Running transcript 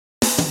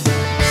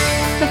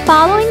The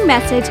following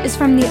message is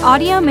from the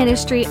audio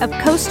ministry of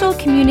Coastal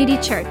Community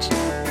Church.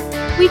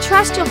 We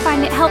trust you'll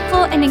find it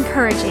helpful and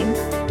encouraging.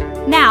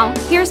 Now,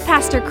 here's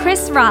Pastor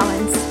Chris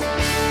Rollins.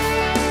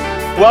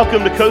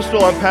 Welcome to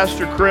Coastal. I'm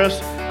Pastor Chris.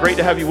 Great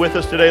to have you with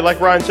us today. Like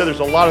Ryan said, there's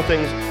a lot of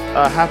things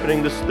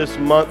happening this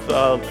month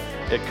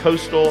at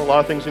Coastal, a lot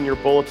of things in your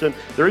bulletin.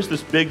 There is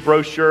this big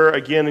brochure,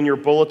 again, in your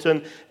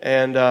bulletin,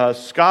 and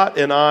Scott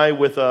and I,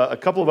 with a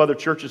couple of other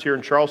churches here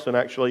in Charleston,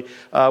 actually,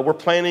 we're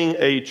planning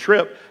a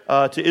trip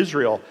to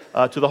Israel,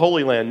 to the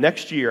Holy Land,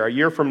 next year, a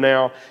year from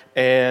now,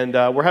 and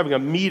we're having a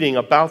meeting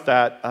about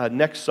that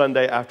next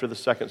Sunday after the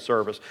second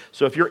service.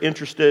 So if you're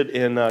interested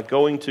in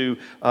going to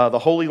the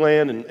Holy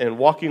Land and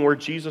walking where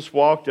Jesus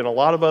walked and a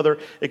lot of other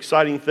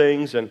exciting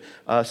things, and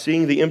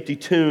seeing the empty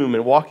tomb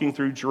and walking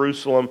through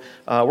Jerusalem,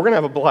 we're going to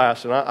have a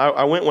blast. And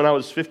I went when I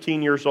was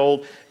 15 years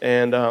old,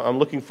 and I'm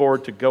looking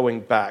forward to going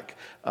back.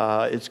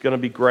 It's going to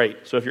be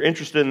great. So if you're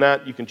interested in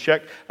that, you can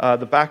check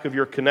the back of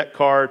your Connect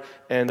card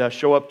and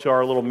show up to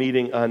our little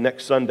meeting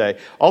next Sunday.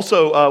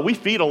 Also, we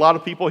feed a lot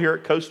of people here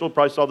at Coastal.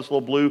 Probably saw this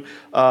little blue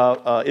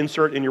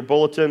insert in your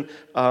bulletin.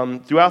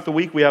 Throughout the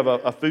week, we have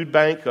a food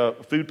bank, a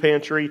food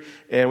pantry,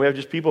 and we have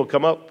just people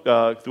come up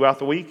throughout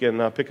the week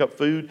and pick up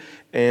food.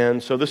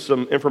 And so this is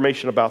some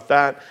information about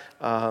that.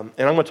 And I'm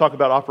going to talk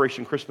about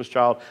Operation Christmas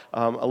Child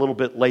a little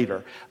bit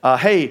later.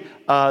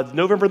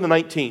 November the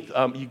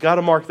 19th, you got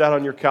to mark that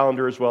on your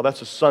calendar as well.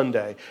 That's a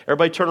Sunday.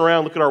 Everybody turn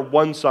around, look at our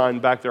one sign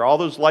back there. All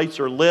those lights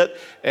are lit,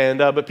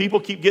 and but people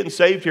keep getting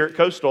saved here at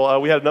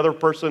Coastal. We had another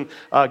person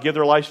give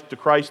their life to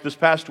Christ this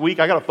past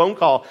week. I got a phone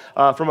call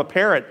from a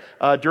parent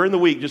during the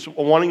week just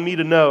wanting me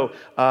to know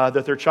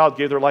that their child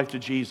gave their life to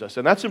Jesus.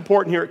 And that's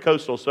important here at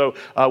Coastal. So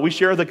we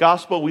share the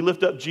gospel, we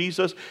lift up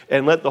Jesus,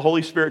 and let the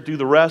Holy Spirit do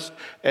the rest.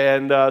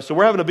 And so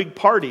we're having a big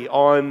party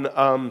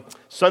on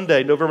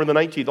Sunday, November the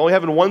 19th. Only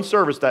having one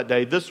service that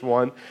day, this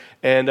one,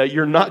 and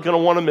you're not going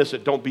to want to miss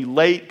it. Don't be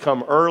late,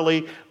 come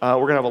early. We're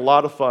going to have a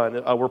lot of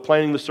fun. We're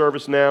planning the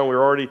service now.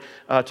 We're already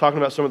talking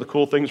about some of the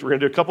cool things we're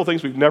going to do. A couple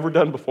things we've never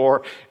done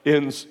before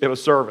in a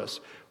service,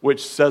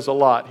 which says a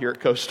lot here at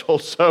Coastal.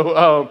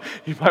 So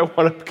you might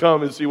want to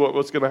come and see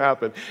what's going to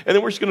happen. And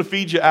then we're just going to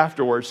feed you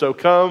afterwards. So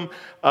come,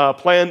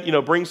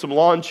 bring some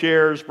lawn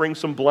chairs, bring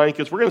some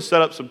blankets. We're going to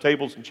set up some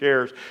tables and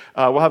chairs.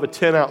 We'll have a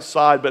tent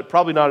outside, but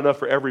probably not enough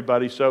for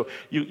everybody. So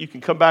you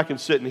can come back and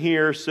sit in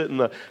here, sit in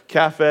the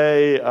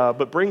cafe,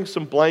 but bring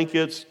some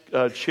blankets,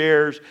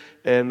 chairs,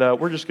 and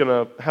we're just going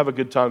to have a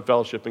good time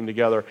fellowshipping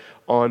together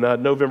on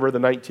November the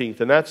 19th.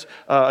 And that's,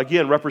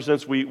 again,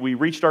 represents we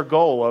reached our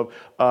goal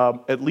of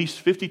at least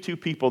 52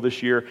 people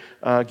this year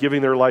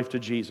giving their life to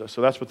Jesus.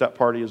 So that's what that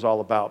party is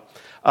all about.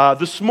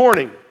 This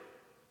morning,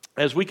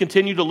 as we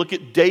continue to look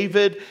at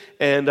David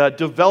and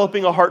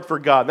developing a heart for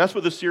God. And that's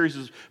what this series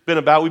has been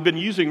about. We've been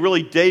using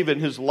really David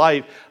and his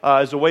life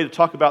as a way to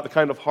talk about the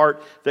kind of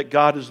heart that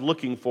God is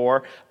looking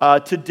for.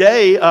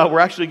 Today, we're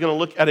actually going to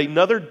look at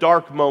another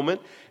dark moment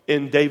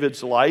in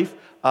David's life.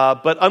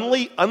 But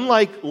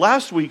unlike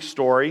last week's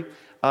story,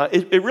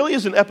 it really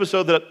is an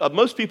episode that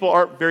most people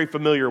aren't very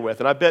familiar with,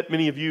 and I bet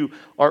many of you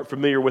aren't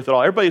familiar with it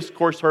all. Everybody's, of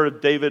course, heard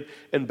of David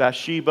and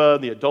Bathsheba,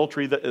 the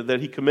adultery that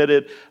he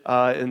committed,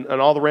 and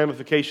all the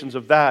ramifications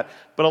of that,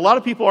 but a lot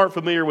of people aren't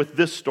familiar with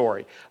this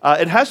story.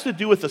 It has to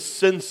do with a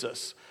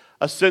census.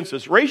 A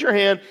census. Raise your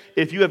hand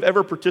if you have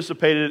ever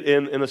participated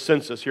in a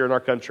census here in our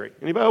country.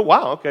 Anybody? Oh,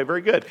 wow, okay,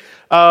 very good.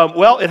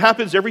 Well, it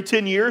happens every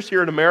 10 years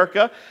here in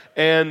America,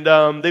 and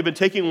they've been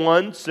taking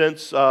one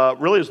since,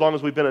 really as long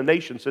as we've been a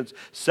nation, since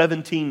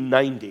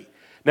 1790.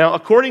 Now,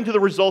 according to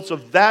the results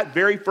of that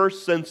very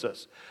first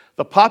census,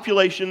 the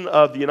population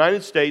of the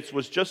United States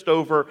was just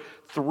over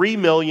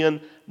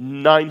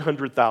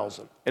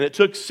 3,900,000. And it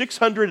took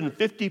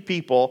 650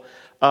 people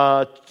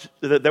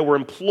that were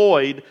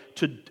employed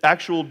to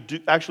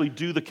actually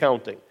do the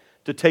counting,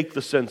 to take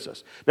the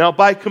census. Now,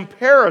 by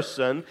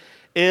comparison,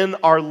 in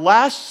our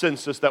last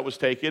census that was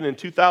taken in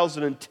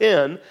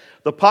 2010,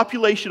 the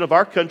population of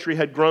our country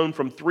had grown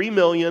from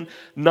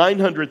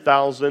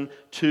 3,900,000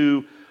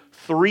 to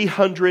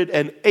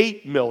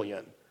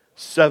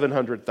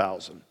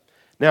 308,700,000.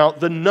 Now,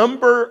 the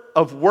number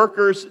of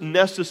workers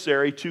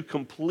necessary to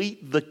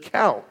complete the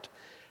count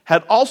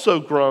had also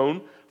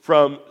grown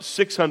from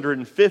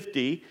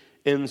 650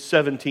 in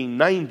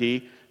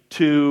 1790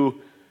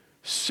 to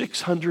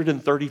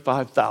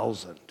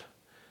 635,000.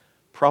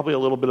 Probably a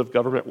little bit of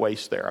government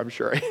waste there, I'm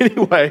sure.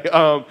 Anyway,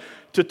 to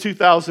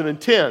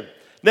 2010.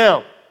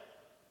 Now,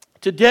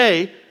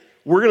 today,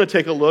 we're going to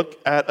take a look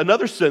at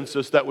another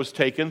census that was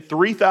taken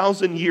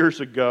 3,000 years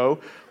ago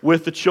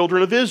with the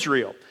children of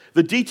Israel.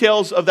 The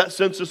details of that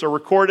census are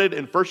recorded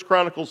in 1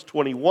 Chronicles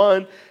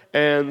 21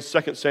 and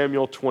 2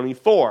 Samuel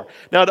 24.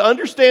 Now, to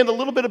understand a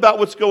little bit about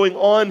what's going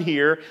on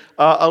here,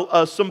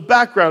 some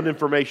background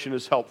information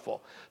is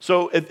helpful.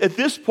 So at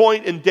this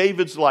point in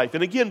David's life,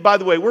 and again, by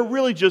the way, we're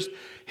really just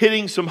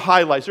hitting some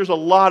highlights. There's a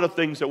lot of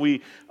things that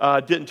we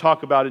didn't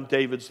talk about in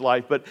David's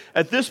life, but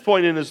at this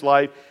point in his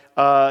life,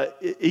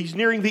 he's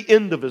nearing the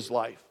end of his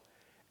life.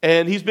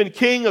 And he's been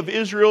king of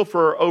Israel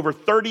for over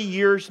 30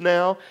 years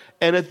now.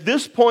 And at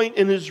this point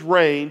in his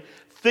reign,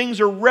 things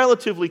are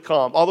relatively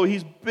calm, although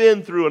he's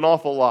been through an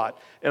awful lot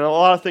and a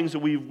lot of things that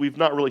we've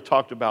not really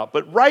talked about.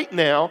 But right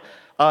now,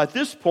 at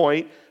this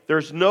point,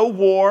 there's no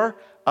war.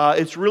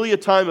 It's really a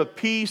time of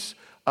peace,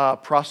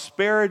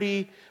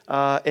 prosperity,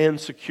 and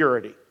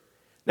security.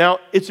 Now,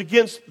 it's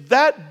against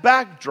that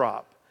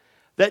backdrop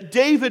that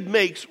David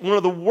makes one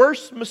of the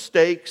worst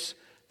mistakes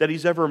that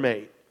he's ever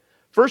made.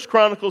 1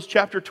 Chronicles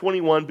chapter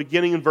 21,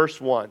 beginning in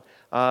verse 1.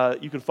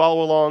 You can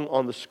follow along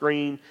on the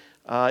screen.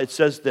 It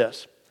says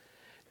this: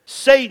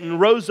 Satan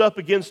rose up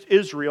against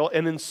Israel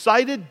and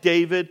incited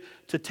David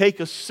to take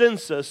a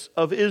census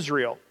of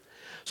Israel.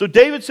 So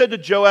David said to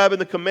Joab and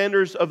the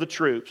commanders of the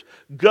troops,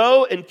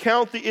 "Go and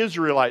count the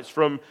Israelites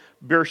from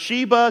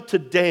Beersheba to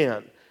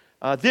Dan.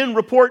 Then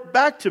report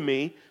back to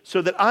me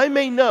so that I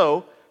may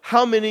know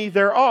how many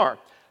there are."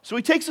 So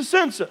he takes a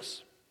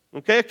census,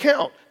 a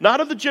count,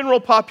 not of the general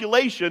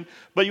population,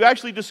 but you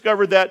actually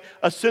discover that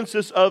a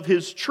census of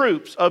his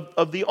troops,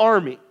 of the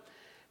army.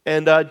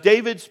 And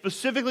David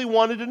specifically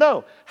wanted to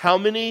know how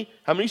many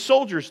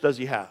soldiers does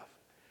he have.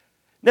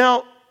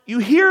 Now, you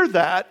hear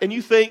that and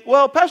you think,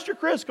 well, Pastor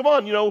Chris, come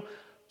on,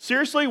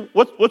 seriously,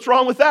 what's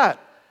wrong with that?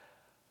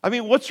 I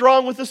mean, what's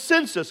wrong with the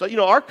census?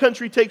 Our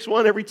country takes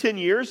one every 10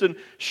 years, and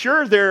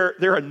sure,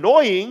 they're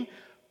annoying,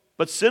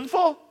 but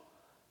sinful?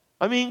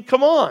 I mean,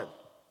 come on.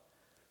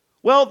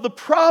 Well, the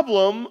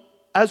problem,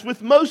 as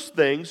with most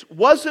things,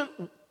 wasn't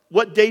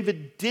what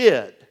David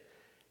did.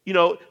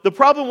 The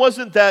problem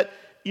wasn't that,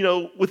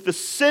 with the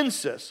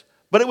census,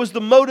 but it was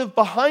the motive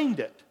behind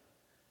it.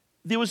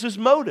 It was his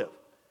motive.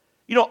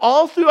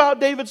 All throughout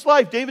David's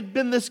life, David'd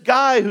been this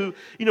guy who,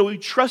 he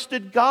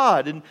trusted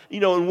God. And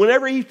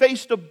whenever he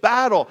faced a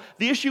battle,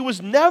 the issue was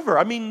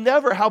never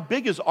how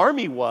big his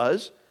army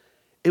was.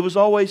 It was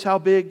always how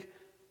big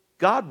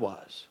God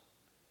was.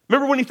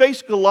 Remember when he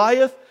faced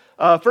Goliath?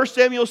 1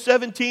 Samuel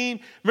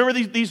 17,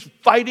 remember these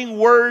fighting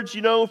words,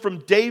 from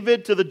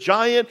David to the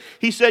giant?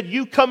 He said,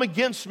 "You come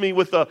against me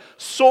with a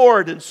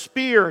sword and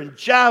spear and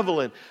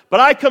javelin, but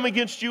I come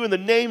against you in the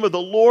name of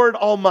the Lord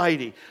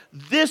Almighty.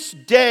 This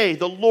day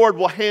the Lord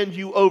will hand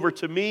you over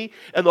to me,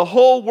 and the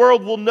whole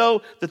world will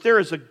know that there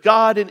is a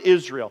God in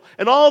Israel.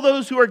 And all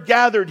those who are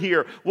gathered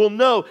here will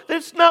know that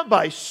it's not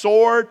by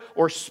sword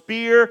or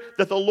spear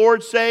that the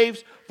Lord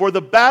saves, for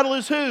the battle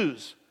is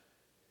whose?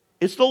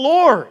 It's the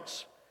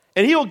Lord's.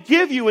 And He'll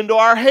give you into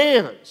our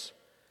hands."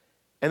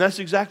 And that's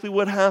exactly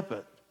what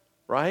happened,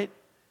 right?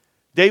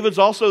 David's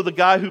also the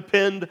guy who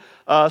penned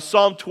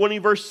Psalm 20,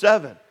 verse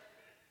 7.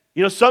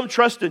 Some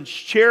trust in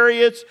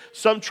chariots,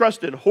 some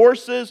trust in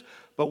horses,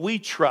 but we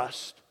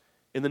trust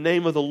in the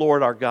name of the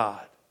Lord our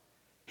God.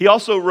 He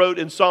also wrote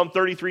in Psalm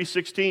 33,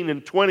 16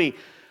 and 20,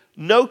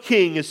 "No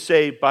king is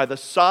saved by the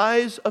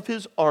size of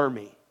his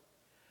army.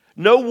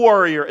 No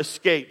warrior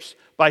escapes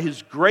by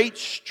his great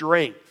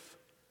strength.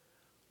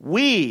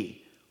 We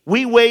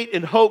wait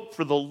and hope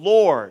for the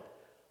Lord,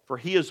 for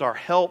He is our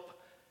help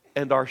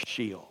and our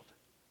shield."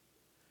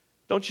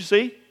 Don't you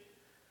see?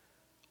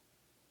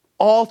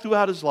 All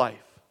throughout his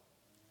life,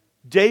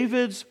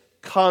 David's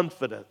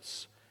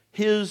confidence,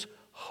 his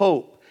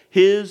hope,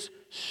 his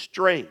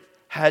strength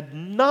had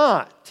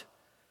not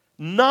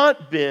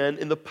been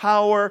in the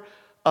power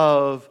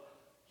of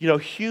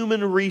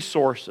human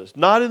resources,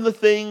 not in the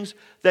things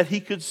that he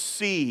could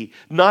see,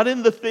 not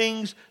in the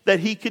things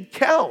that he could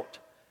count.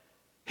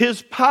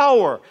 His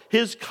power,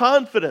 his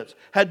confidence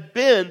had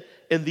been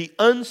in the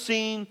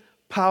unseen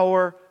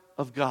power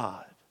of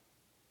God.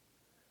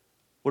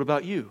 What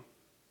about you?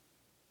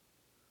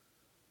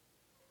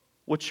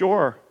 What's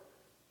your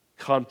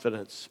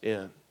confidence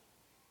in?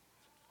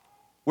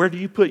 Where do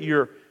you put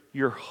your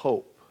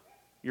hope,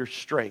 your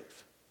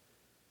strength?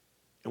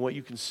 In what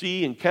you can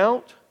see and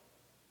count?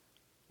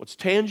 What's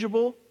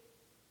tangible?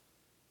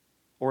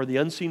 Or the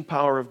unseen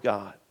power of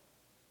God?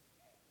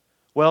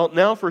 Well,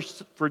 now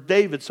for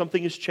David,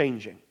 something is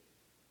changing.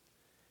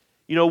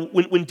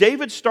 When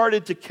David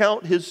started to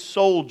count his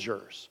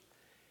soldiers,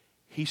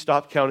 he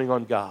stopped counting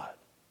on God.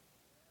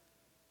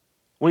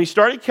 When he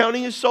started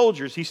counting his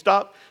soldiers, he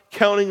stopped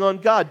counting on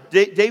God.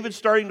 David's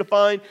starting to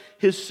find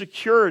his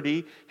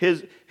security,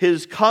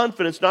 his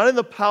confidence, not in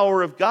the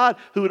power of God,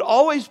 who had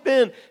always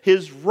been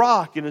his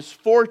rock and his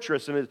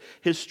fortress and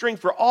his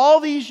strength for all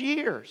these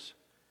years.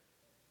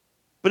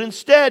 But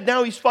instead,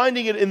 now he's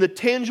finding it in the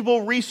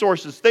tangible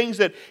resources, things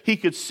that he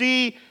could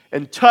see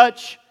and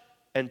touch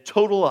and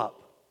total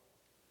up.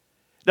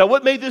 Now,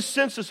 what made this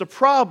census a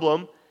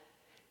problem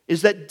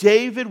is that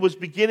David was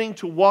beginning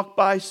to walk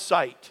by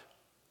sight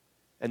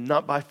and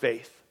not by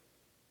faith.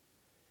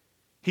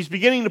 He's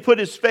beginning to put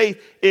his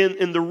faith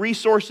in the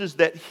resources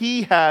that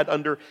he had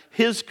under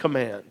his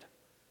command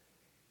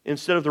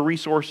instead of the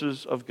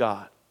resources of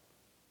God.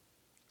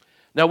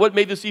 Now, what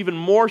made this even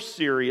more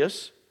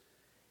serious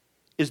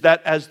is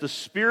that as the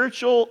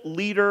spiritual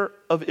leader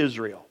of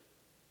Israel,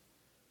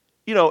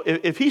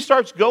 if he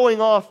starts going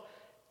off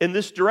in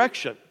this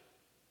direction,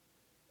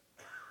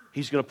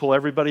 he's going to pull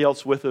everybody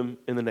else with him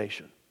in the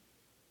nation.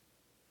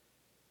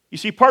 You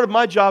see, part of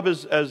my job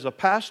as a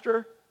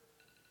pastor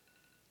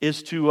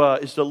is to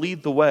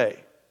lead the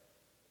way.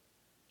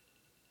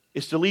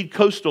 It's to lead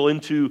Coastal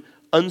into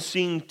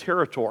unseen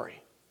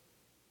territory.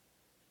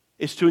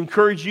 It's to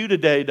encourage you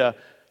today to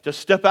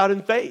step out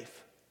in faith.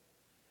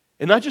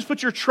 And not just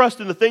put your trust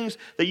in the things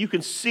that you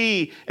can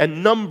see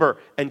and number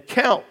and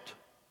count,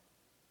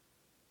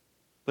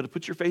 but to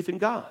put your faith in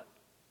God.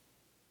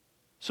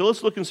 So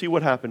let's look and see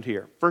what happened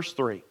here. Verse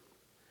 3.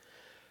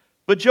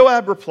 But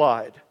Joab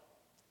replied,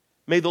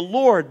 "May the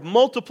Lord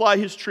multiply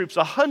his troops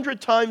 100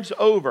 times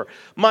over.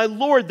 My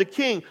lord the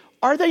king,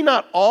 are they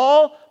not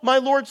all my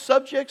lord's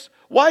subjects?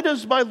 Why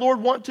does my lord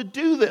want to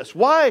do this?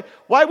 Why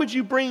would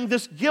you bring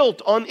this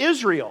guilt on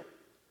Israel?"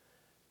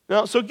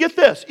 Now, so get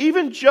this.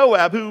 Even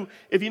Joab, who,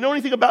 if you know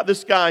anything about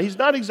this guy, he's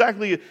not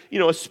exactly,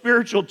 a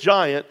spiritual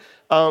giant.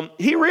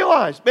 He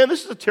realized, man,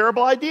 this is a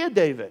terrible idea,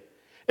 David.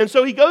 And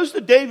so he goes to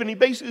David and he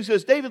basically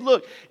says, David,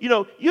 look,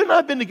 you and I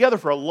have been together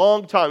for a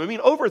long time. I mean,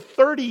 over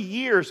 30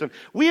 years. And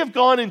we have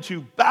gone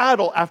into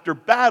battle after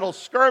battle,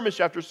 skirmish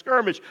after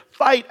skirmish,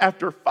 fight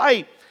after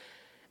fight.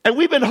 And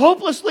we've been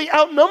hopelessly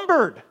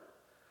outnumbered.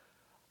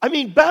 I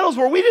mean, battles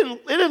where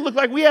it didn't look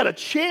like we had a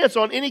chance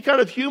on any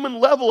kind of human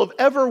level of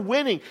ever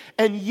winning.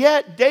 And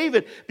yet,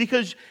 David,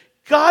 because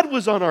God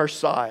was on our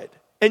side,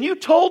 and you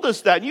told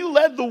us that, and you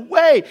led the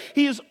way,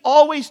 He has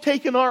always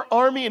taken our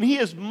army and He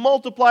has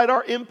multiplied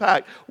our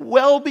impact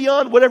well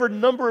beyond whatever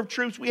number of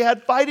troops we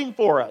had fighting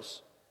for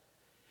us.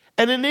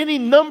 And in any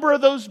number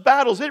of those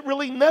battles, it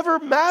really never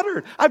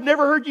mattered. I've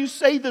never heard you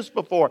say this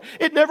before.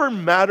 It never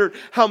mattered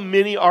how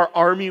many our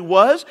army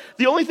was.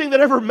 The only thing that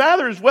ever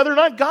mattered is whether or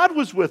not God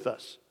was with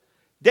us.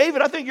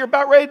 David, I think you're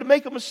about ready to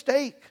make a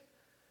mistake.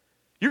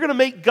 You're going to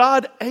make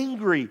God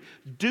angry.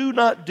 Do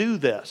not do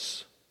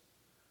this.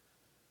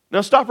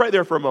 Now stop right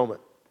there for a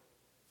moment.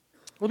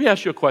 Let me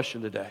ask you a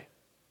question today.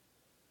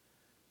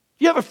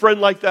 Do you have a friend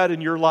like that in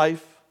your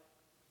life?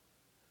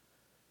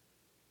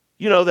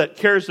 That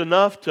cares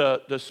enough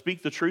to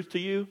speak the truth to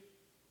you?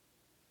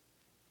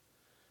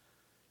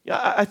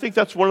 Yeah, I think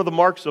that's one of the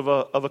marks of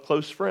a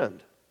close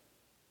friend.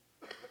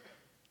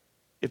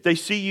 If they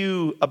see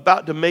you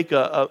about to make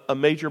a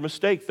major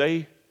mistake,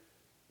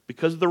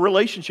 because of the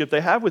relationship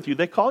they have with you,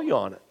 they call you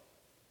on it.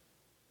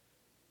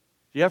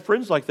 Do you have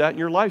friends like that in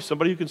your life?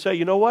 Somebody who can say,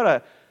 you know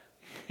what,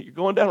 you're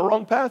going down a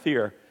wrong path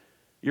here.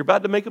 You're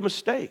about to make a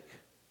mistake.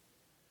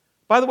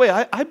 By the way,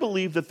 I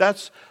believe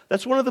that's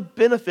one of the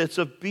benefits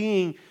of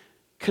being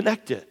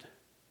connected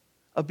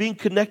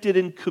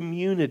in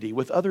community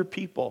with other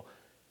people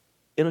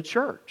in a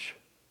church.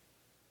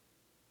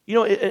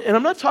 And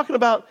I'm not talking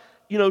about,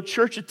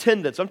 church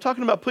attendance. I'm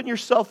talking about putting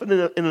yourself in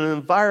an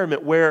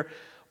environment where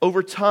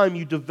over time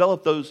you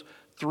develop those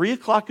 3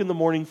 o'clock in the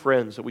morning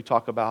friends that we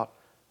talk about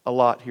a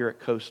lot here at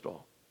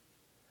Coastal.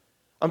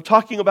 I'm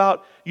talking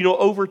about,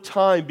 over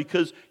time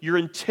because you're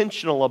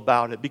intentional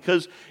about it,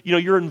 because,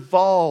 you're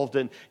involved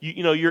and,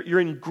 you're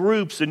in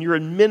groups and you're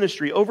in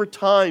ministry. Over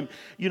time,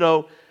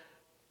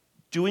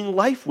 doing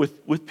life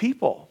with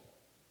people.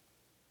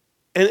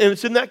 And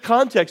it's in that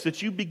context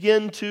that you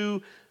begin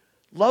to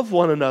love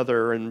one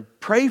another and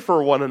pray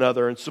for one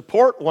another and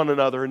support one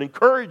another and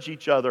encourage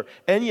each other.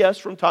 And yes,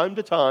 from time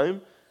to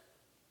time,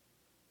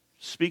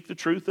 speak the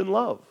truth in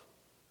love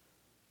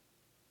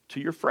to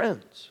your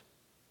friends.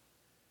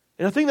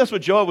 And I think that's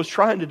what Joab was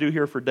trying to do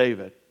here for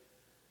David.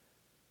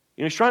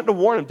 He's trying to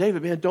warn him,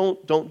 David, man,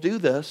 don't do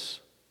this.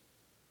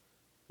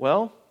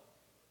 Well,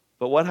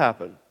 but what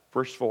happened?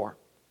 Verse 4.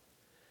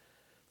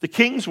 The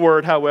king's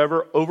word,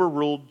 however,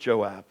 overruled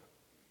Joab.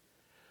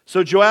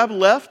 So Joab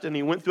left and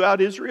he went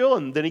throughout Israel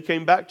and then he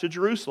came back to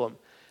Jerusalem.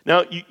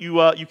 Now,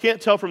 you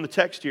can't tell from the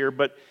text here,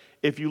 but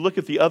if you look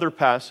at the other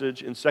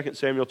passage in 2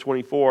 Samuel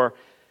 24,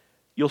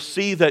 you'll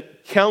see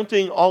that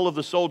counting all of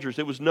the soldiers,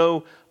 it was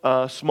no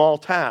small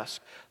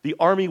task. The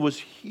army was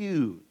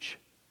huge.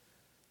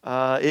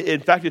 In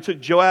fact, it took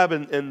Joab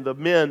and the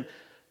men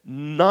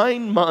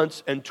 9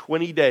 months and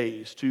 20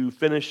 days to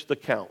finish the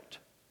count.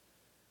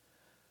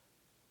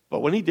 But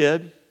when he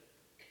did,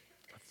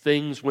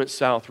 things went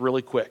south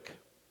really quick.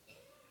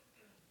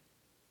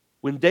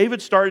 When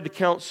David started to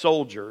count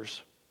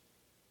soldiers,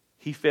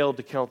 he failed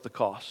to count the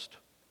cost.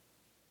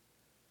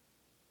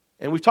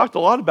 And we've talked a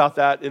lot about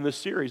that in this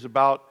series,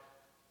 about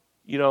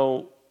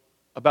the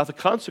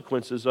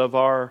consequences of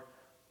our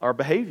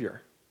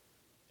behavior.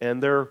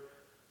 And the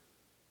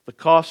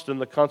cost and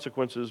the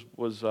consequences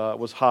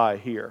was high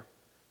here.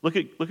 Look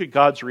at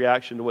God's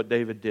reaction to what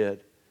David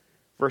did.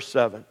 Verse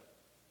 7.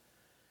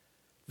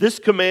 This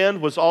command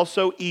was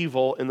also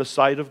evil in the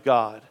sight of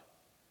God,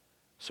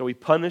 so he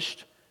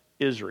punished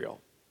Israel.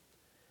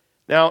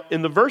 Now,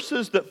 in the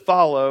verses that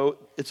follow,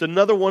 it's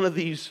another one of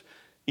these,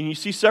 and you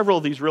see several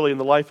of these really in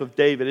the life of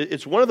David.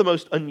 It's one of the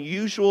most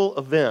unusual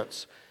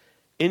events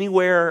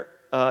anywhere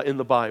in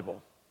the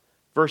Bible.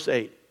 Verse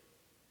 8.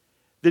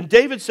 Then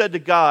David said to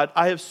God,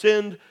 I have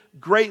sinned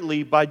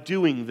greatly by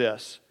doing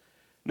this.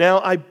 Now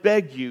I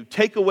beg you,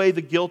 take away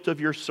the guilt of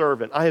your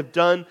servant. I have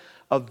done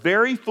a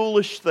very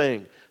foolish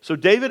thing. So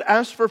David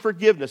asked for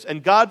forgiveness,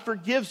 and God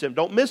forgives him.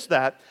 Don't miss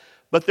that.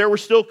 but there were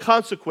still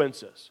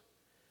consequences.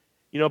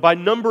 By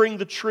numbering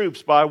the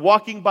troops, by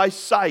walking by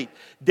sight,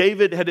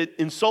 David had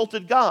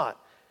insulted God.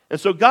 And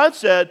so God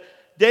said,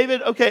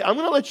 David, okay, I'm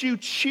going to let you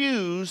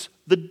choose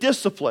the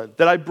discipline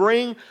that I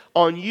bring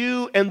on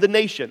you and the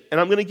nation. And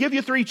I'm going to give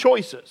you 3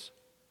 choices.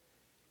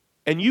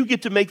 And you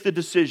get to make the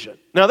decision.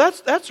 Now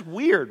that's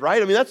weird,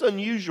 right? I mean, that's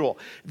unusual.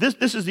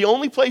 This is the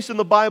only place in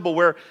the Bible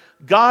where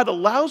God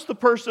allows the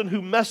person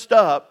who messed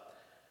up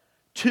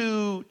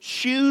to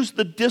choose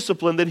the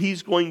discipline that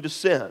he's going to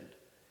send.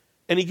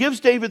 And he gives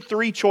David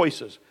 3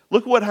 choices.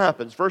 Look what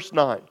happens. Verse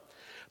 9.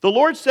 The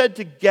Lord said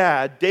to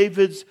Gad,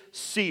 David's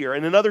seer,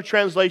 and in other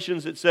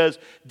translations it says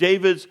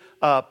David's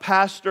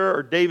pastor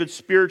or David's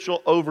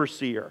spiritual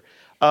overseer.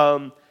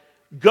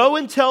 Go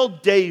and tell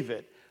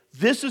David,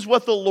 this is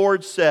what the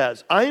Lord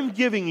says. I am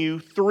giving you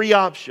 3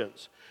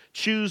 options.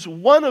 Choose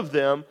one of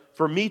them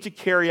for me to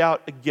carry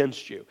out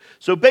against you.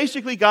 So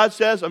basically God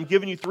says, I'm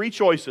giving you 3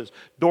 choices.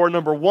 Door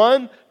number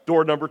 1,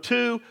 door number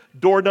 2,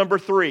 door number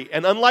 3.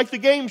 And unlike the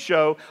game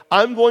show,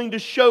 I'm going to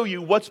show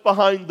you what's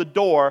behind the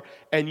door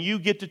and you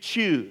get to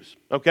choose.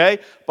 Okay?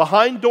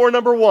 Behind door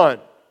number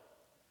 1,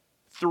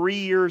 3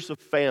 years of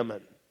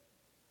famine.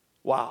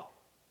 Wow.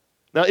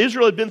 Now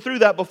Israel had been through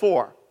that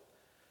before.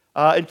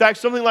 In fact,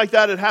 something like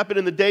that had happened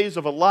in the days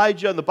of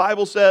Elijah, and the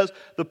Bible says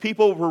the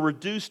people were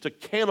reduced to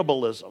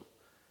cannibalism.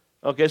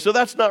 Okay, so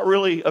that's not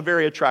really a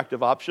very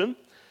attractive option.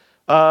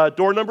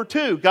 Door number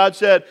 2, God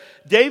said,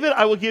 David,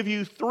 I will give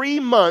you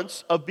 3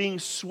 months of being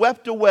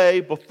swept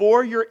away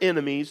before your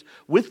enemies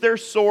with their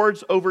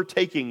swords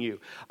overtaking you.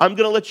 I'm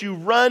going to let you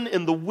run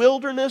in the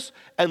wilderness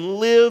and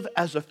live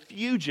as a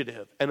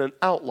fugitive and an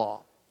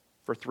outlaw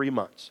for 3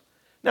 months.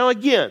 Now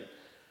again,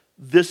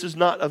 this is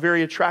not a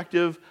very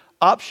attractive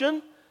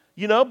option.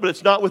 But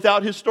it's not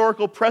without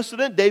historical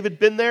precedent. David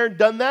been there,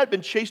 done that,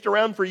 been chased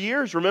around for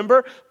years,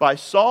 remember, by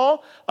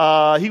Saul.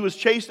 He was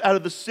chased out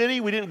of the city.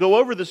 We didn't go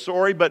over the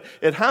story, but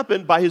it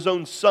happened by his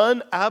own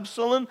son,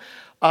 Absalom.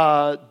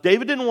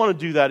 David didn't want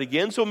to do that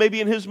again, so maybe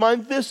in his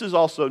mind, this is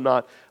also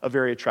not a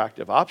very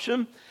attractive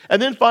option.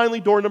 And then finally,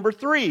 door number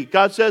 3,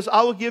 God says,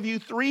 I will give you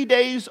 3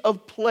 days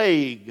of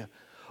plague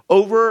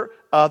over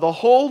the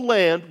whole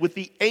land with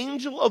the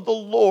angel of the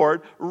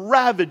Lord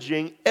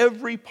ravaging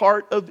every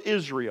part of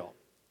Israel.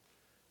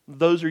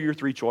 Those are your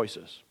 3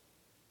 choices.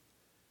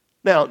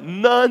 Now,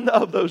 none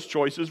of those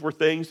choices were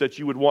things that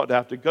you would want to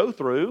have to go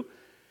through,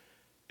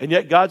 and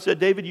yet God said,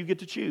 David, you get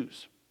to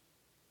choose.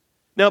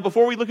 Now,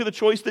 before we look at the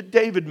choice that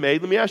David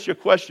made, let me ask you a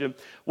question.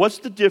 What's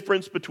the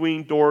difference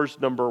between doors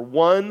number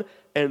 1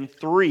 and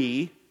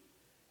 3,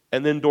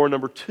 and then door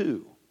number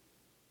 2?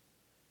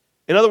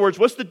 In other words,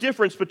 what's the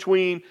difference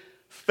between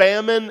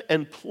famine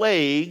and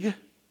plague,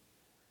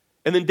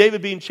 and then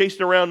David being chased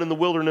around in the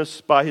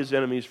wilderness by his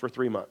enemies for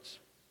 3 months?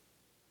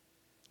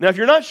 Now, if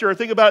you're not sure,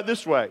 think about it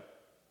this way.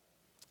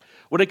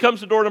 When it comes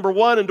to door number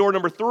 1 and door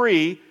number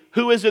 3,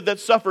 who is it that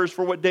suffers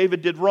for what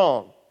David did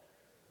wrong?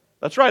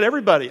 That's right,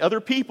 everybody,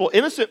 other people,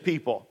 innocent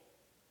people.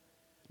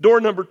 Door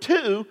number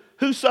 2,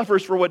 who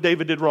suffers for what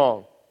David did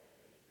wrong?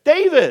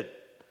 David.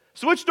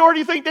 So which door do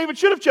you think David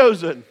should have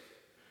chosen?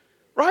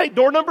 Right,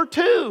 door number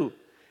 2.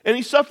 And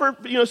he suffered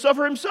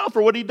himself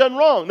for what he'd done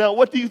wrong. Now,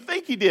 what do you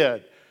think he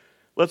did?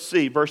 Let's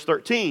see, verse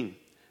 13.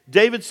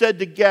 David said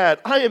to Gad,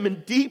 I am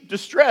in deep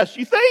distress.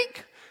 You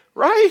think?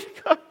 Right?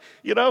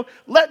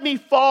 Let me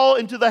fall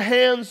into the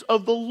hands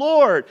of the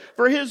Lord,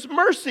 for his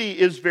mercy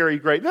is very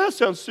great. Now, that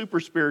sounds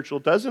super spiritual,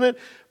 doesn't it?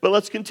 But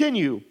let's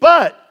continue.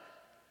 But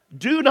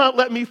do not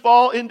let me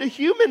fall into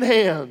human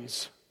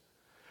hands.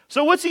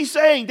 So what's he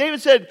saying?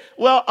 David said,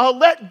 well, I'll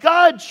let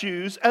God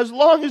choose as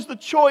long as the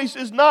choice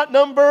is not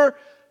number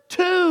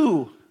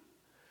 2.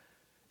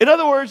 In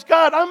other words,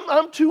 God,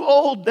 I'm too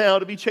old now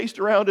to be chased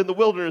around in the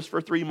wilderness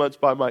for 3 months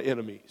by my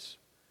enemies.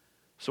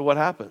 So what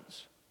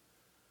happens?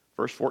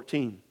 Verse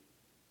 14.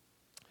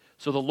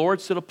 So the Lord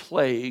sent a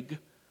plague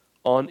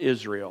on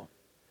Israel,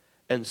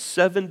 and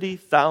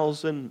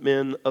 70,000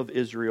 men of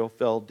Israel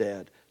fell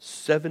dead.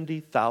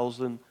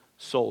 70,000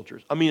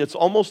 soldiers. I mean, it's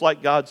almost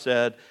like God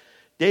said,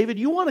 David,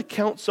 you want to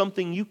count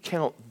something, you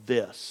count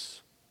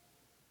this.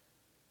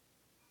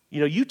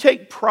 You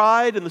take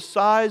pride in the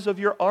size of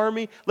your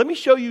army. Let me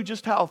show you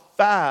just how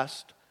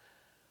fast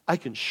I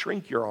can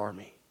shrink your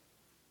army.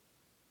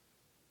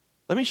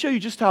 Let me show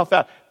you just how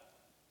fast.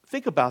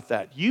 Think about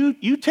that.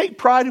 You take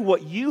pride in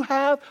what you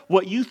have,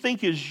 what you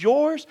think is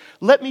yours.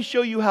 Let me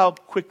show you how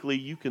quickly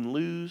you can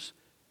lose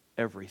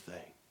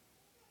everything.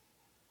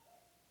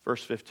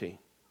 Verse 15.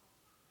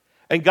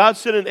 And God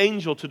sent an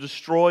angel to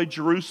destroy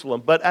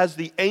Jerusalem. But as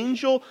the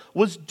angel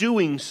was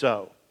doing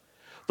so,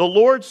 the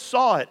Lord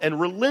saw it and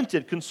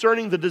relented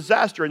concerning the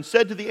disaster and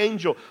said to the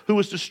angel who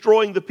was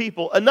destroying the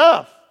people,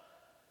 enough,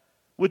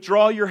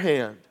 withdraw your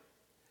hand.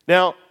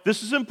 Now,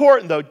 this is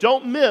important though.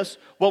 Don't miss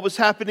what was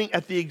happening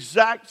at the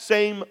exact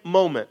same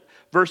moment.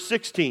 Verse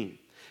 16.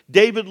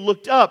 David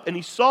looked up and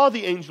he saw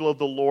the angel of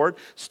the Lord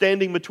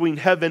standing between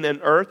heaven and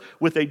earth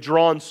with a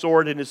drawn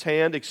sword in his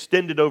hand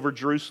extended over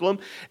Jerusalem.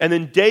 And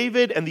then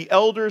David and the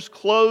elders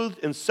clothed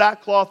in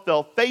sackcloth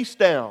fell face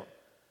down.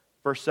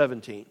 Verse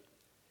 17.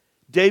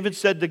 David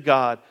said to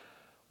God,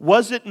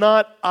 "Was it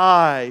not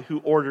I who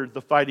ordered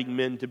the fighting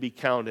men to be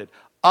counted?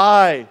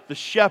 I, the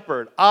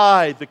shepherd,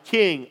 I, the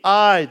king,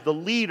 I, the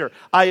leader.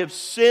 I have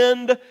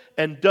sinned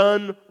and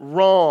done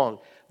wrong.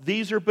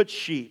 These are but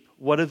sheep.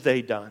 What have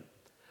they done?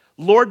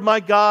 Lord my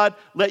God,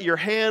 let your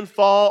hand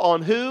fall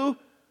on who?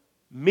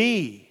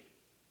 Me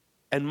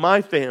and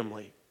my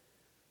family.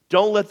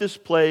 Don't let this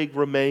plague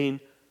remain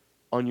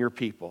on your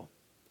people."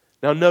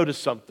 Now notice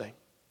something.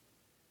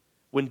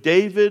 When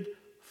David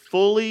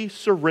fully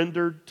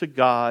surrendered to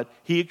God,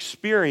 he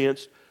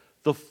experienced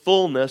the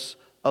fullness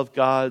of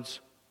God's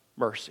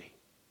mercy.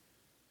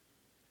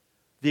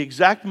 The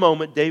exact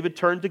moment David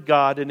turned to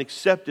God and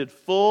accepted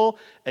full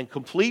and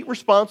complete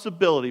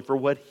responsibility for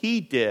what he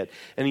did.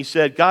 And he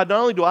said, "God, not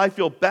only do I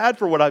feel bad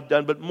for what I've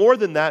done, but more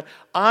than that,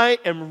 I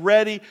am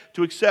ready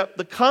to accept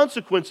the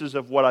consequences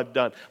of what I've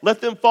done. Let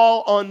them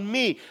fall on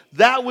me."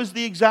 That was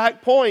the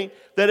exact point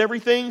that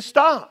everything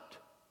stopped.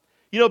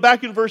 You know,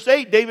 back in verse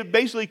 8, David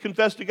basically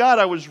confessed to God,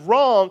 "I was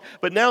wrong."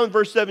 But now in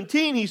verse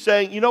 17, he's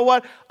saying, "You know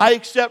what? I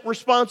accept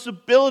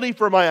responsibility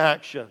for my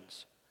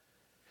actions.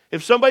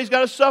 If somebody's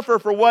got to suffer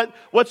for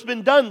what's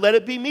been done, let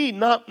it be me,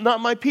 not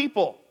my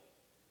people."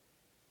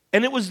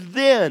 And it was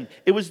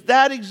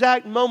that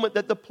exact moment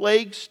that the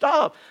plague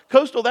stopped.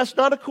 Coastal, that's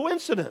not a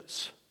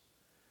coincidence.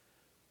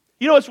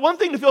 You know, it's one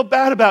thing to feel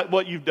bad about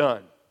what you've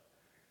done.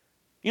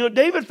 You know,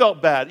 David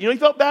felt bad. You know, he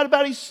felt bad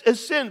about his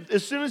sin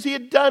as soon as he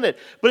had done it.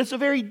 But it's a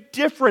very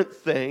different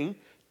thing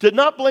to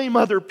not blame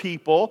other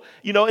people,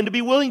 you know, and to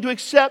be willing to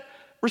accept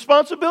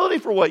responsibility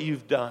for what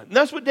you've done. And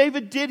that's what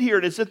David did here.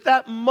 And it's at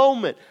that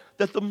moment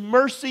that the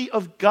mercy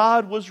of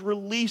God was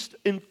released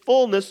in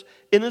fullness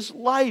in his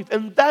life.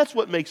 And that's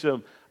what makes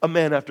him a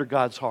man after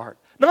God's heart.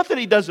 Not that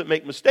he doesn't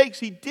make mistakes,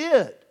 he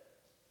did.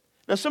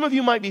 Now some of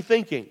you might be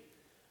thinking,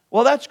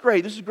 well, that's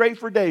great. This is great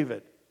for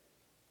David.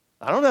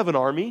 I don't have an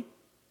army.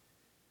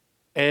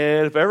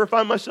 And if I ever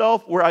find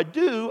myself where I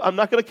do, I'm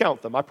not going to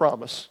count them, I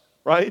promise,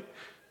 right?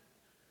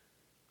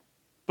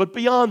 But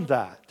beyond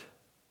that,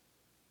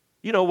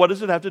 you know, what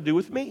does it have to do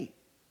with me?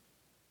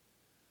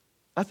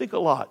 I think a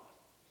lot.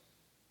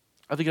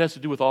 I think it has to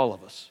do with all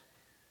of us.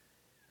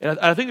 And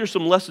I think there's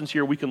some lessons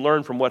here we can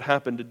learn from what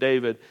happened to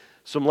David,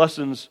 some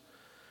lessons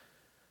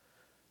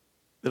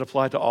that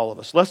apply to all of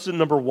us. Lesson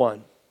number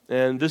 1,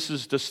 and this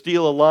is to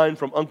steal a line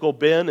from Uncle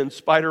Ben in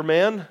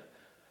Spider-Man.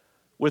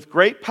 With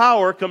great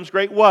power comes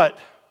great what?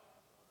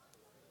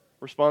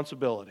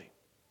 Responsibility.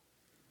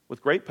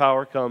 With great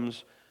power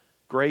comes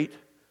great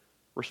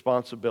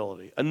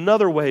responsibility.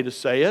 Another way to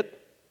say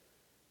it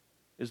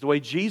is the way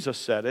Jesus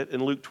said it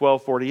in Luke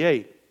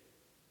 12:48.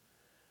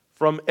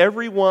 From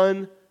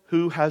everyone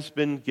who has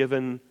been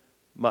given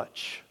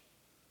much.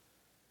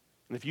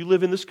 And if you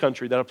live in this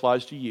country, that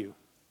applies to you,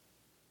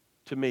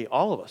 to me,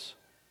 all of us.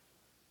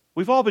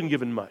 We've all been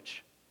given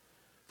much.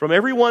 From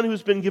everyone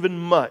who's been given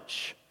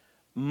much,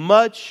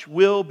 much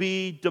will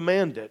be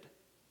demanded.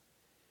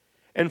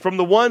 And from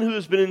the one who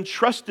has been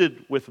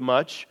entrusted with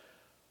much,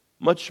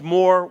 much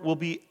more will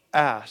be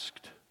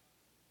asked.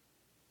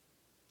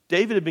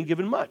 David had been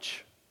given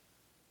much.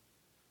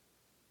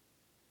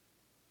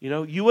 You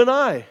know, you and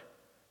I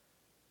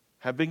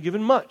have been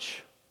given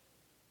much.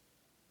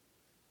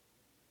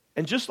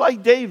 And just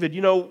like David,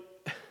 you know,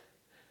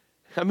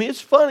 I mean,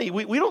 it's funny.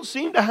 We don't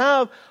seem to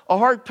have a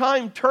hard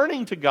time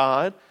turning to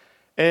God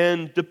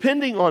and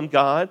depending on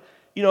God,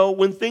 you know,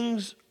 when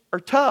things are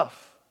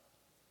tough.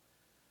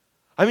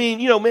 I mean,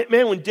 you know,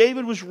 man, when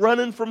David was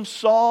running from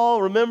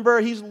Saul, remember,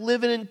 he's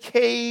living in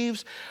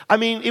caves. I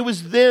mean, it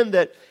was then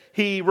that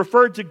he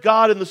referred to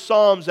God in the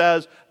Psalms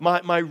as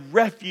my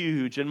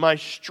refuge and my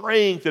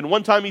strength. And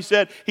one time he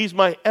said, he's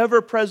my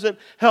ever-present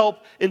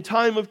help in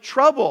time of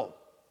trouble.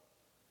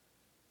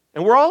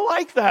 And we're all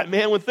like that,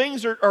 man. When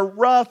things are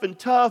rough and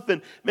tough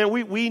and, man,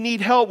 we need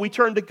help, we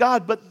turn to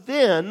God. But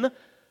then,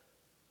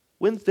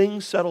 when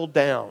things settle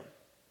down,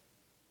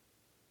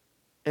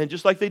 and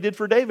just like they did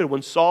for David,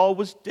 when Saul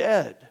was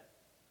dead,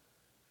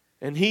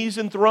 and he's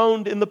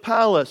enthroned in the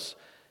palace,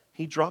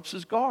 he drops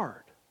his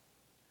guard.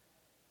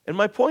 And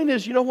my point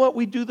is, you know what?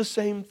 We do the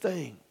same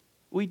thing.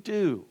 We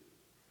do.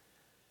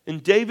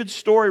 And David's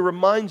story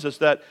reminds us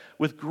that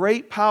with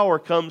great power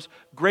comes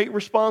great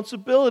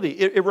responsibility.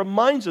 It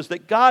reminds us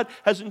that God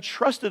has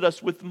entrusted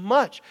us with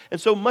much,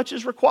 and so much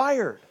is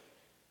required.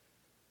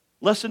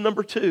 Lesson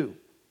number 2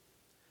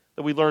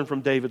 that we learn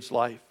from David's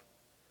life.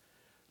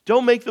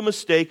 Don't make the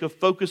mistake of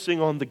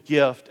focusing on the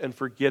gift and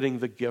forgetting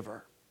the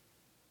giver.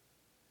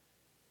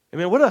 I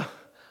mean, what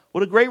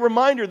a great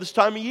reminder this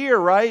time of year,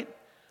 right?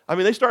 I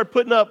mean, they started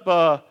putting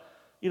up,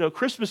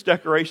 Christmas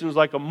decorations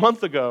like a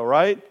month ago,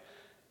 right?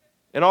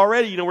 And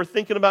already, we're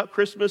thinking about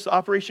Christmas,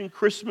 Operation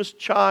Christmas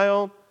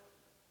Child.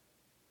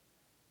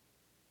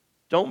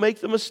 Don't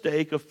make the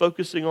mistake of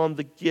focusing on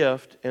the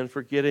gift and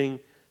forgetting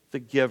the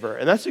giver.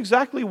 And that's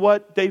exactly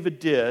what David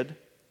did.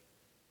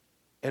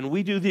 And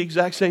we do the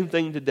exact same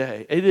thing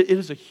today. It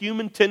is a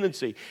human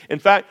tendency. In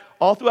fact,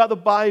 all throughout the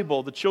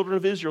Bible, the children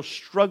of Israel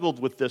struggled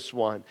with this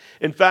one.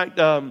 In fact,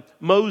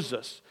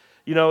 Moses,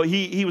 You know,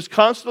 he was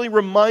constantly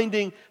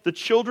reminding the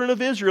children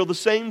of Israel the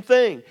same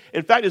thing.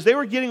 In fact, as they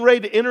were getting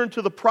ready to enter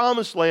into the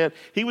promised land,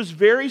 he was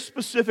very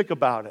specific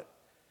about it.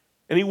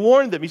 And he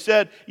warned them. He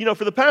said, you know,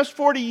 for the past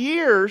 40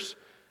 years,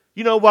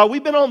 you know, while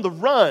we've been on the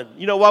run,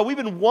 you know, while we've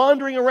been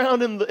wandering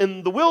around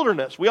in the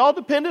wilderness, we all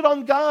depended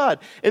on God.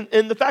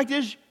 And the fact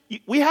is,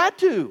 we had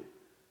to.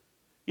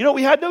 You know,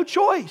 we had no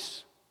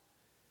choice.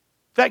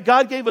 In fact,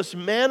 God gave us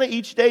manna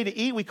each day to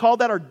eat. We called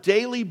that our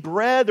daily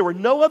bread. There were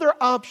no other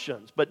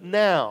options. But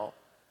now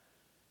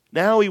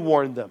he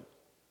warned them.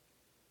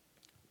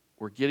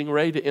 We're getting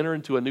ready to enter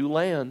into a new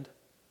land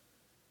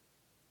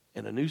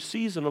and a new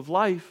season of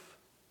life.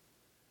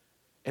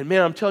 And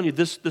man, I'm telling you,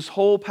 this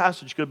whole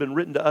passage could have been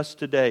written to us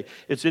today.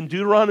 It's in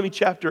Deuteronomy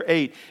chapter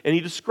 8. And he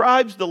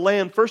describes the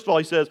land. First of all,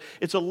 he says,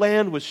 it's a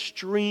land with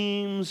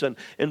streams and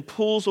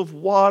pools of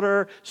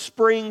water,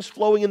 springs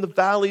flowing in the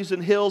valleys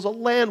and hills, a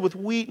land with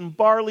wheat and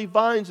barley,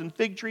 vines and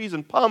fig trees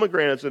and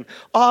pomegranates and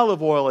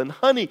olive oil and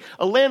honey,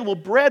 a land where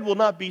bread will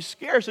not be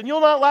scarce and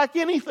you'll not lack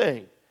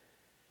anything.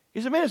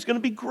 He said, man, it's going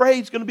to be great.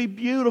 It's going to be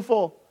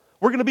beautiful.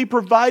 We're going to be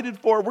provided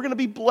for. We're going to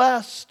be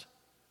blessed.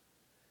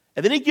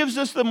 And then he gives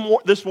us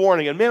this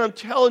warning. And man, I'm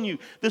telling you,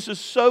 this is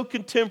so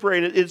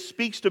contemporary. It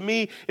speaks to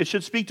me. It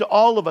should speak to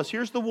all of us.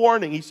 Here's the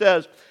warning. He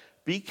says,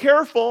 be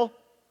careful.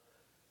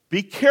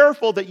 Be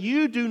careful that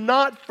you do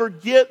not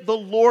forget the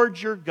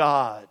Lord your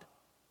God,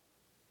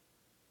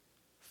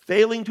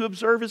 failing to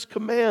observe His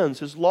commands,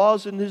 His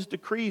laws, and His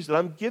decrees that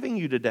I'm giving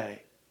you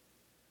today.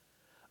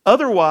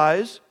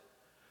 Otherwise,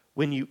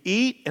 when you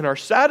eat and are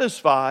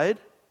satisfied,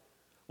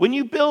 when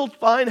you build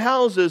fine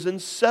houses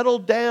and settle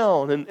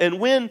down, and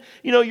when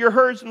your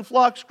herds and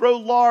flocks grow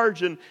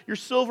large, and your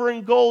silver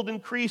and gold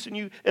increase,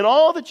 and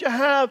all that you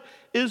have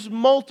is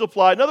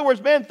multiplied. In other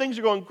words, man, things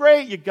are going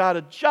great. You got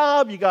a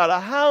job, you got a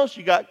house,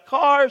 you got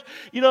cars.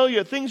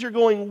 Your things are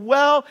going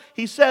well.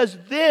 He says,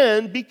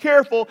 then be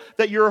careful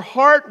that your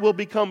heart will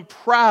become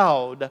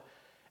proud,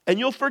 and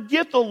you'll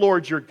forget the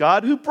Lord your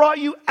God, who brought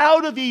you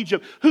out of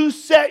Egypt, who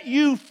set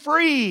you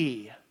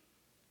free.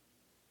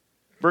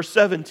 Verse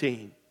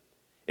 17.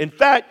 In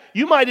fact,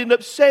 you might end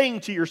up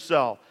saying to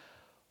yourself,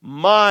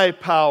 my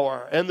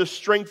power and the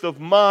strength of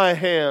my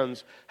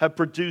hands have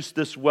produced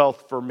this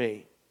wealth for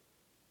me.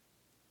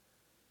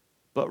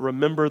 But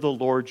remember the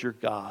Lord your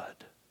God.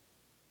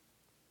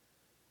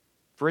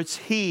 For it's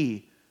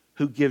He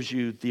who gives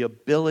you the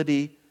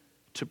ability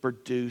to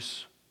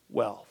produce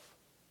wealth.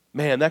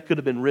 Man, that could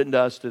have been written to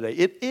us today.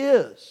 It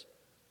is.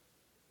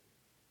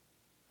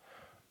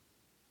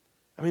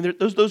 I mean,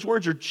 those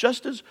words are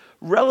just as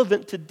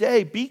relevant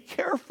today. Be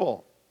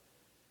careful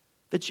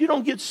that you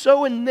don't get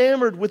so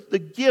enamored with the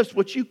gifts,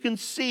 what you can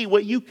see,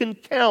 what you can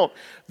count,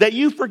 that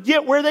you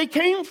forget where they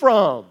came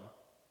from.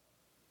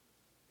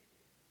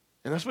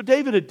 And that's what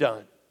David had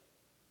done.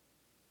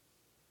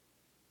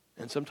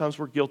 And sometimes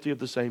we're guilty of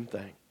the same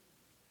thing.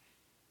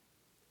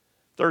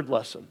 Third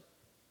lesson.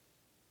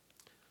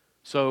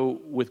 So,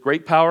 with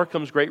great power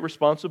comes great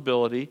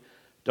responsibility.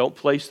 Don't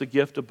place the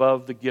gift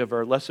above the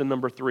giver. Lesson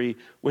number 3,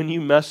 when you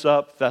mess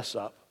up, fess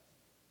up.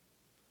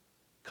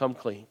 Come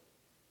clean.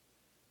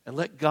 And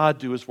let God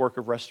do His work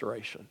of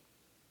restoration.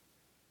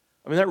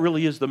 I mean, that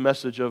really is the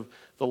message of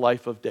the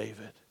life of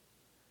David.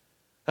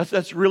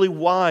 That's really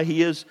why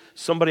he is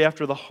somebody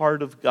after the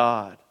heart of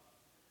God.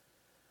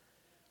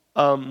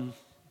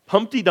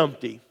 Humpty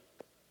Dumpty,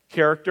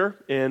 character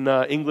in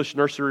English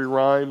nursery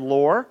rhyme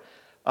lore.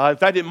 In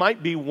fact, it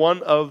might be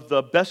one of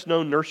the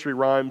best-known nursery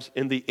rhymes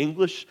in the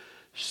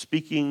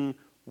English-speaking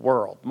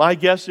world. My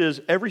guess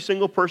is every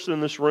single person in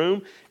this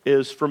room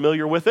is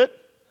familiar with it.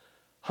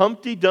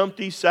 Humpty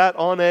Dumpty sat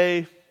on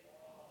a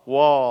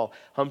wall.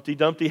 Humpty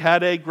Dumpty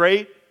had a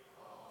great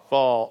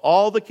fall.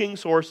 All the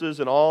king's horses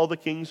and all the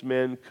king's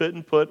men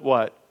couldn't put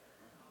what?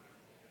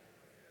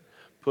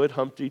 Put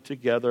Humpty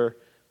together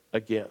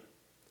again.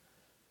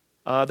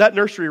 That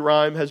nursery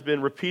rhyme has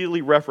been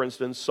repeatedly referenced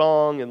in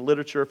song and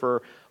literature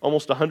for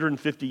almost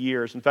 150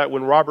 years. In fact,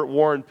 when Robert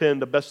Warren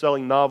penned a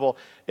best-selling novel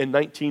in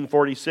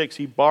 1946,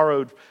 he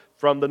borrowed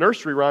from the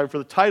nursery rhyme for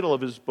the title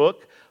of his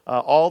book,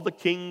 All the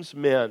King's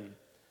Men.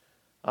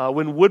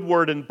 When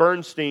Woodward and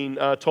Bernstein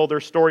told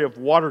their story of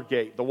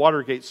Watergate, the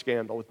Watergate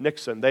scandal with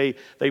Nixon,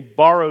 they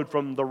borrowed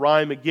from the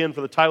rhyme again for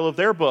the title of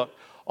their book,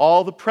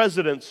 All the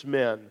President's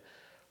Men.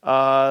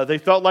 They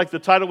felt like the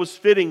title was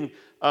fitting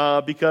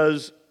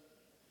because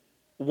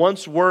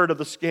once word of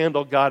the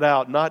scandal got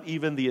out, not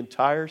even the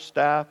entire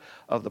staff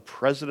of the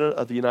President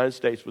of the United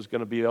States was going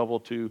to be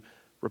able to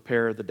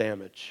repair the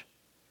damage.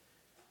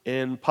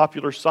 In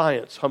popular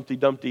science, Humpty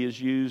Dumpty is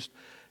used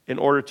in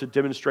order to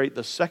demonstrate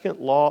the second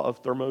law of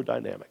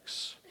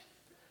thermodynamics.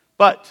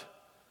 But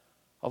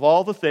of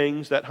all the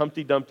things that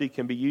Humpty Dumpty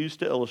can be used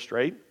to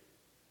illustrate,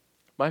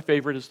 my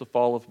favorite is the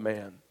fall of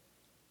man.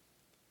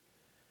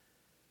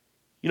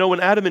 When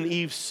Adam and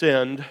Eve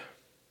sinned,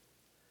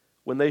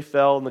 when they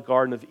fell in the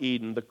Garden of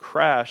Eden, the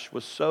crash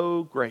was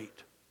so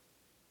great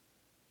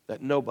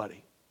that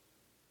nobody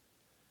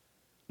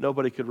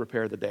could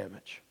repair the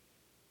damage.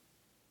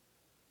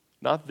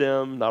 Not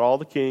them, not all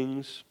the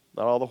kings,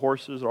 not all the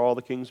horses or all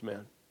the king's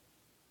men.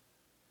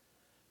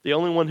 The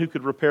only one who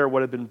could repair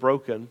what had been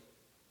broken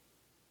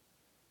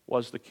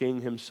was the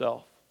king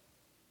himself.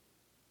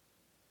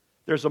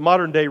 There's a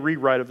modern day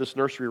rewrite of this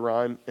nursery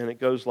rhyme, and it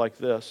goes like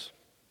this.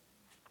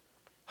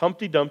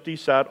 Humpty Dumpty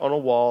sat on a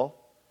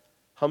wall.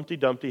 Humpty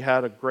Dumpty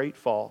had a great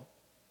fall.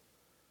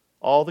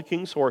 All the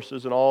king's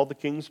horses and all the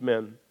king's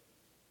men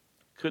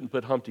couldn't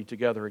put Humpty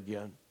together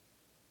again.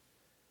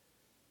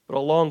 But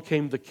along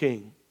came the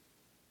king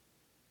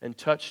and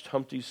touched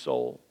Humpty's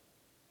soul.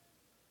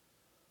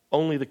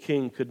 Only the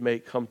king could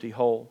make Humpty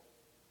whole.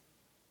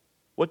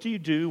 What do you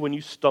do when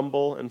you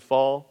stumble and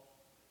fall?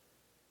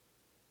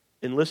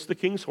 Enlist the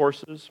king's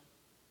horses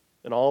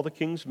and all the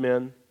king's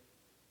men,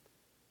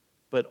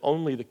 but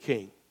only the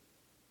king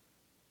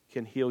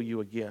can heal you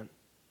again.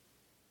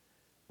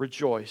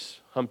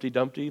 Rejoice, Humpty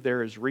Dumpty,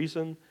 there is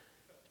reason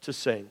to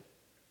sing.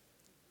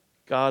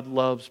 God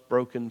loves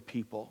broken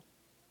people.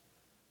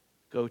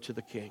 Go to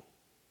the king.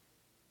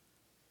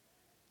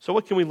 So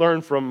what can we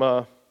learn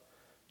from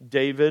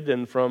David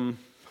and from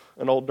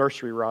an old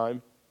nursery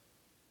rhyme?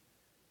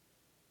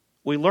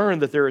 We learn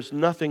that there is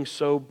nothing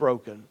so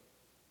broken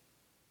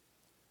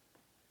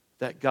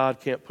that God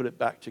can't put it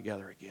back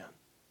together again.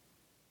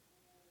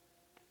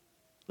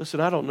 Listen,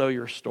 I don't know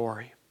your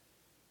story.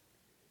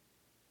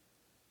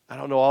 I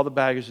don't know all the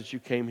baggage that you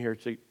came here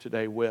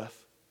today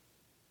with.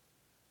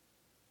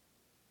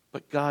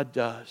 But God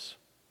does.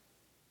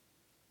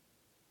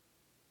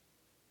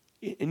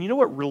 And you know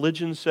what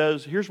religion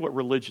says? Here's what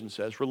religion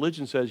says.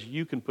 Religion says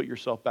you can put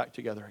yourself back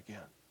together again.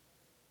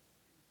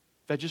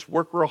 In fact, just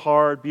work real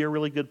hard, be a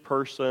really good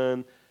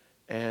person,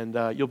 and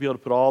you'll be able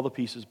to put all the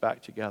pieces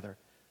back together.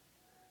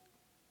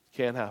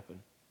 Can't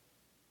happen.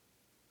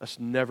 That's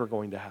never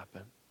going to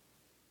happen.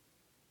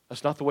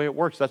 That's not the way it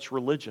works. That's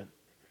religion.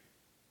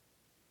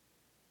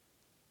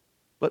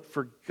 But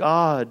for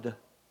God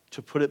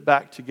to put it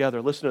back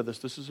together, listen to this,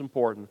 this is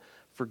important.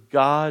 For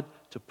God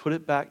to put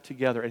it back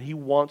together, and He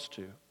wants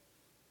to,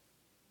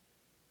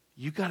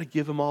 you got to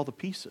give Him all the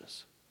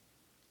pieces.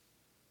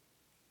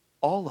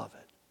 All of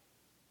it.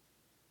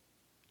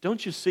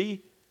 Don't you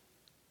see?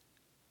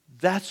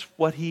 That's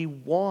what He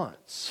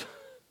wants.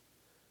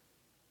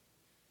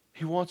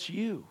 He wants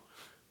you.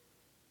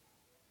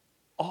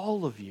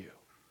 All of you.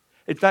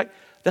 In fact,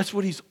 that's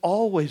what He's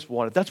always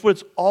wanted. That's what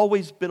it's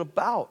always been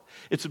about.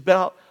 It's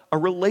about a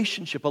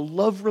relationship, a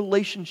love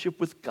relationship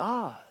with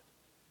God.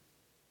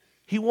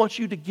 He wants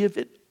you to give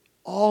it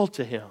all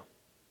to Him.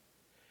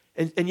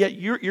 And yet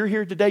you're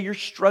here today, you're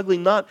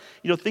struggling, not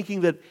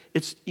thinking that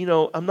it's,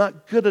 I'm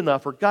not good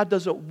enough or God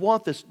doesn't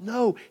want this.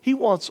 No, He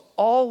wants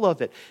all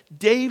of it.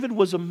 David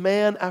was a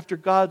man after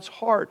God's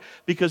heart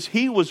because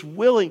he was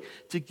willing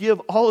to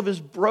give all of his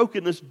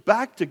brokenness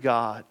back to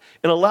God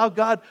and allow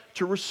God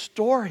to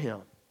restore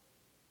him.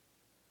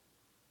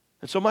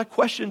 And so my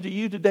question to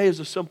you today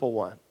is a simple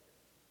one.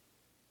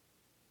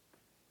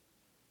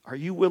 Are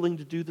you willing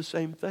to do the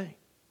same thing?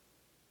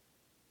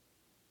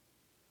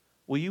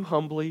 Will you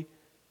humbly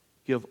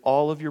give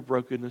all of your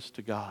brokenness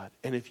to God?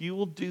 And if you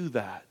will do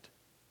that,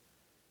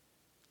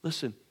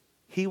 listen,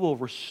 He will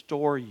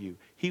restore you.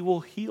 He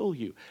will heal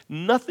you.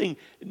 Nothing,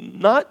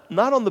 not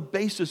on the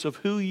basis of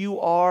who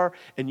you are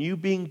and you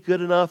being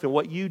good enough and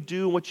what you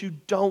do and what you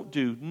don't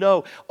do.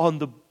 No, on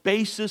the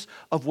basis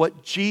of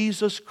what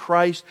Jesus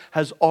Christ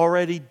has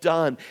already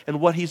done and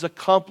what He's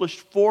accomplished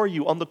for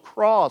you on the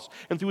cross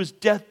and through His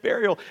death,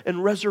 burial,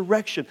 and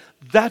resurrection.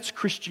 That's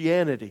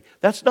Christianity.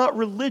 That's not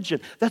religion.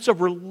 That's a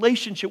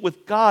relationship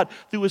with God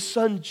through His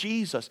Son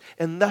Jesus.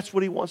 And that's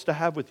what He wants to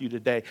have with you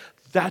today.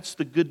 That's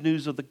the good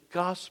news of the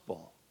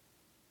gospel.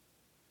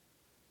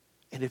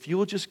 And if you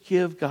will just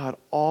give God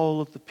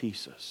all of the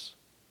pieces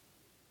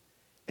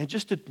and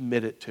just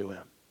admit it to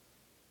Him,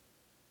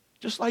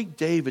 just like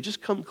David, just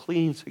come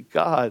clean and say,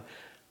 God,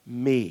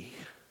 me,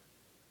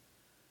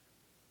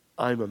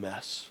 I'm a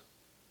mess.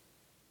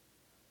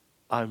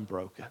 I'm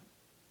broken.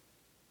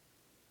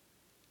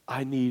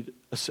 I need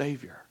a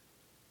Savior.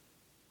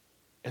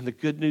 And the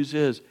good news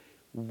is,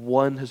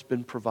 one has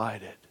been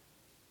provided.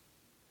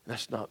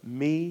 That's not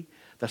me.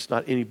 That's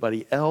not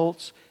anybody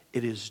else.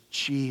 It is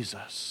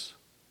Jesus.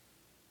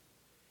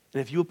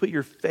 And if you will put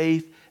your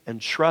faith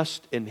and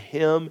trust in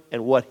Him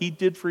and what He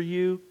did for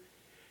you,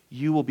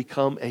 you will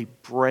become a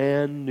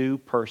brand new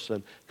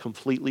person,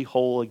 completely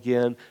whole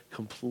again,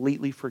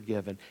 completely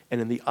forgiven. And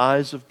in the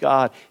eyes of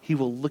God, He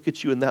will look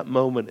at you in that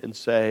moment and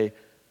say,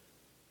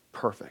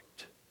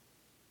 perfect.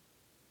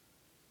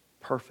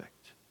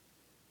 Perfect.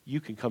 You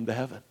can come to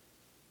heaven.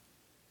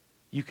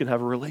 You can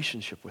have a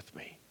relationship with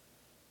me.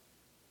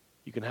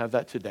 You can have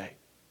that today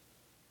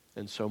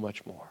and so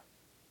much more.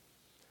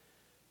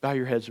 Bow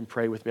your heads and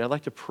pray with me. I'd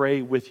like to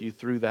pray with you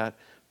through that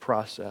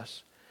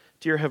process.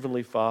 Dear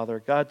Heavenly Father,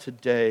 God,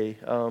 today,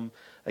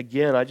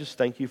 again, I just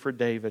thank You for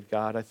David,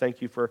 God. I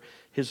thank You for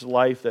his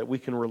life that we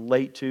can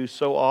relate to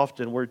so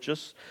often. We're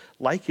just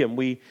like him.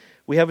 We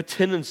we have a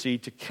tendency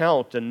to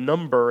count and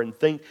number and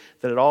think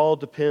that it all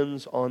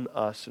depends on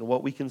us and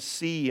what we can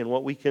see and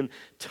what we can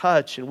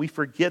touch. And we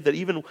forget that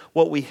even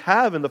what we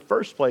have in the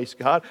first place,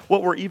 God,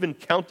 what we're even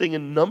counting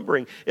and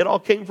numbering, it all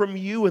came from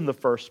you in the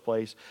first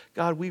place.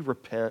 God, we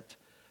repent.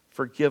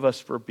 Forgive us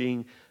for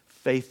being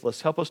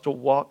faithless. Help us to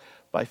walk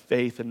by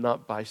faith and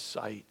not by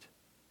sight.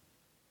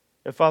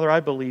 And Father, I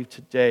believe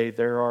today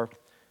there are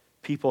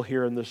people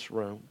here in this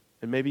room,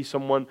 and maybe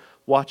someone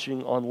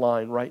watching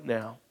online right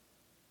now,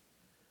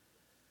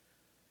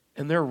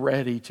 and they're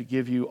ready to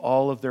give you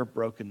all of their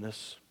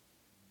brokenness.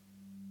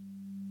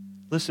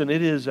 Listen,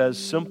 it is as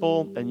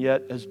simple and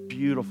yet as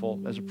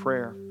beautiful as a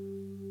prayer.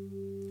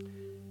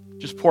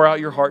 Just pour out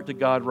your heart to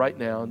God right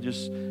now and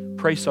just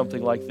pray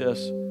something like this.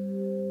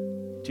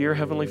 Dear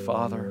Heavenly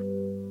Father,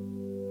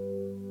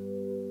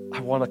 I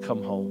want to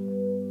come home.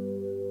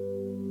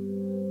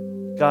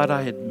 God,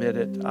 I admit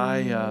it.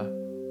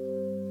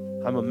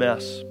 I'm a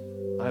mess.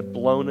 I've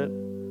blown it.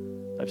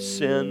 I've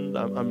sinned.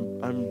 I'm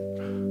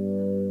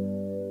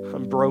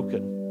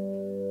broken.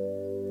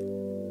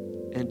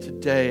 And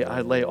today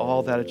I lay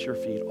all that at your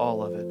feet,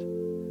 all of it.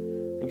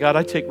 And God,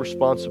 I take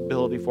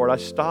responsibility for it. I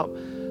stop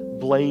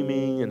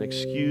blaming and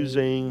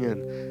excusing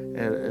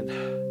and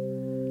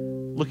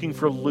looking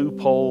for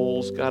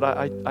loopholes. God,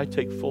 I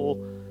take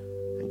full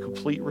and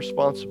complete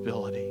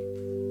responsibility.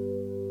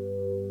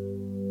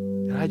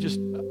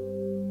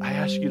 And I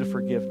ask you to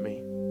forgive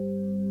me.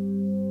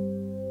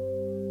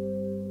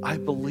 I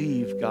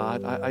believe,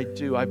 God, I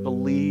do. I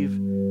believe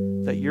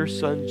that your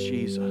Son,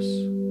 Jesus,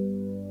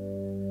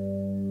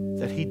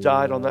 that He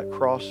died on that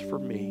cross for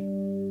me.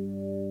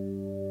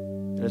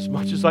 And as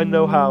much as I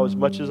know how, as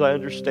much as I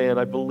understand,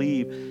 I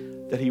believe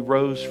that He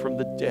rose from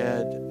the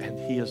dead and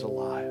He is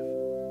alive.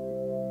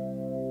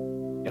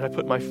 And I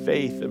put my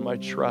faith and my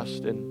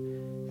trust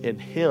in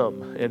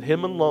Him and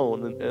Him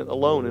alone, and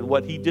alone in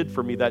what He did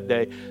for me that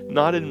day,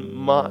 not in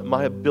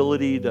my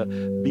ability to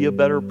be a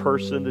better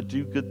person, to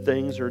do good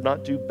things or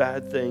not do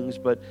bad things,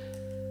 but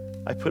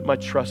I put my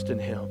trust in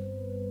Him.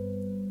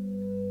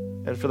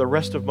 And for the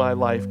rest of my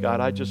life,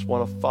 God, I just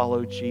want to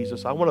follow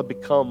Jesus. I want to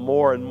become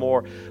more and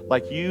more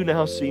like you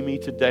now see me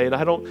today. And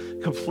I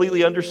don't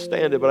completely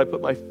understand it, but I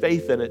put my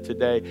faith in it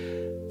today,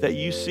 that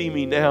you see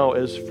me now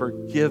as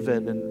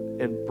forgiven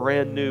and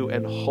brand new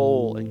and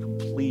whole and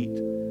complete.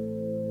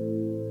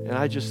 And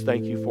I just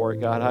thank you for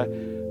it, God.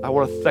 I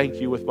want to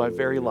thank you with my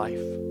very life.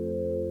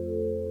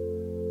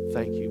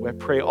 Thank you. I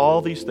pray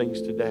all these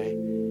things today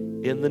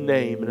in the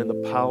name and in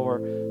the power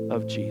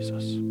of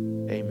Jesus.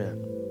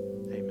 Amen.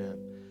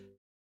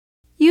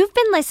 You've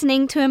been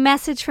listening to a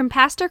message from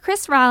Pastor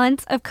Chris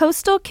Rollins of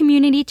Coastal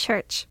Community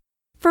Church.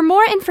 For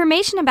more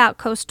information about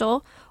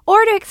Coastal,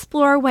 or to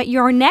explore what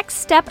your next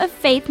step of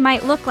faith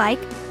might look like,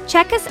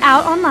 check us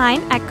out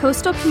online at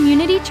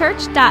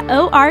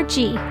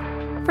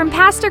coastalcommunitychurch.org. From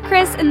Pastor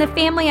Chris and the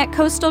family at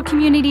Coastal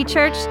Community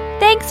Church,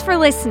 thanks for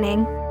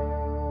listening.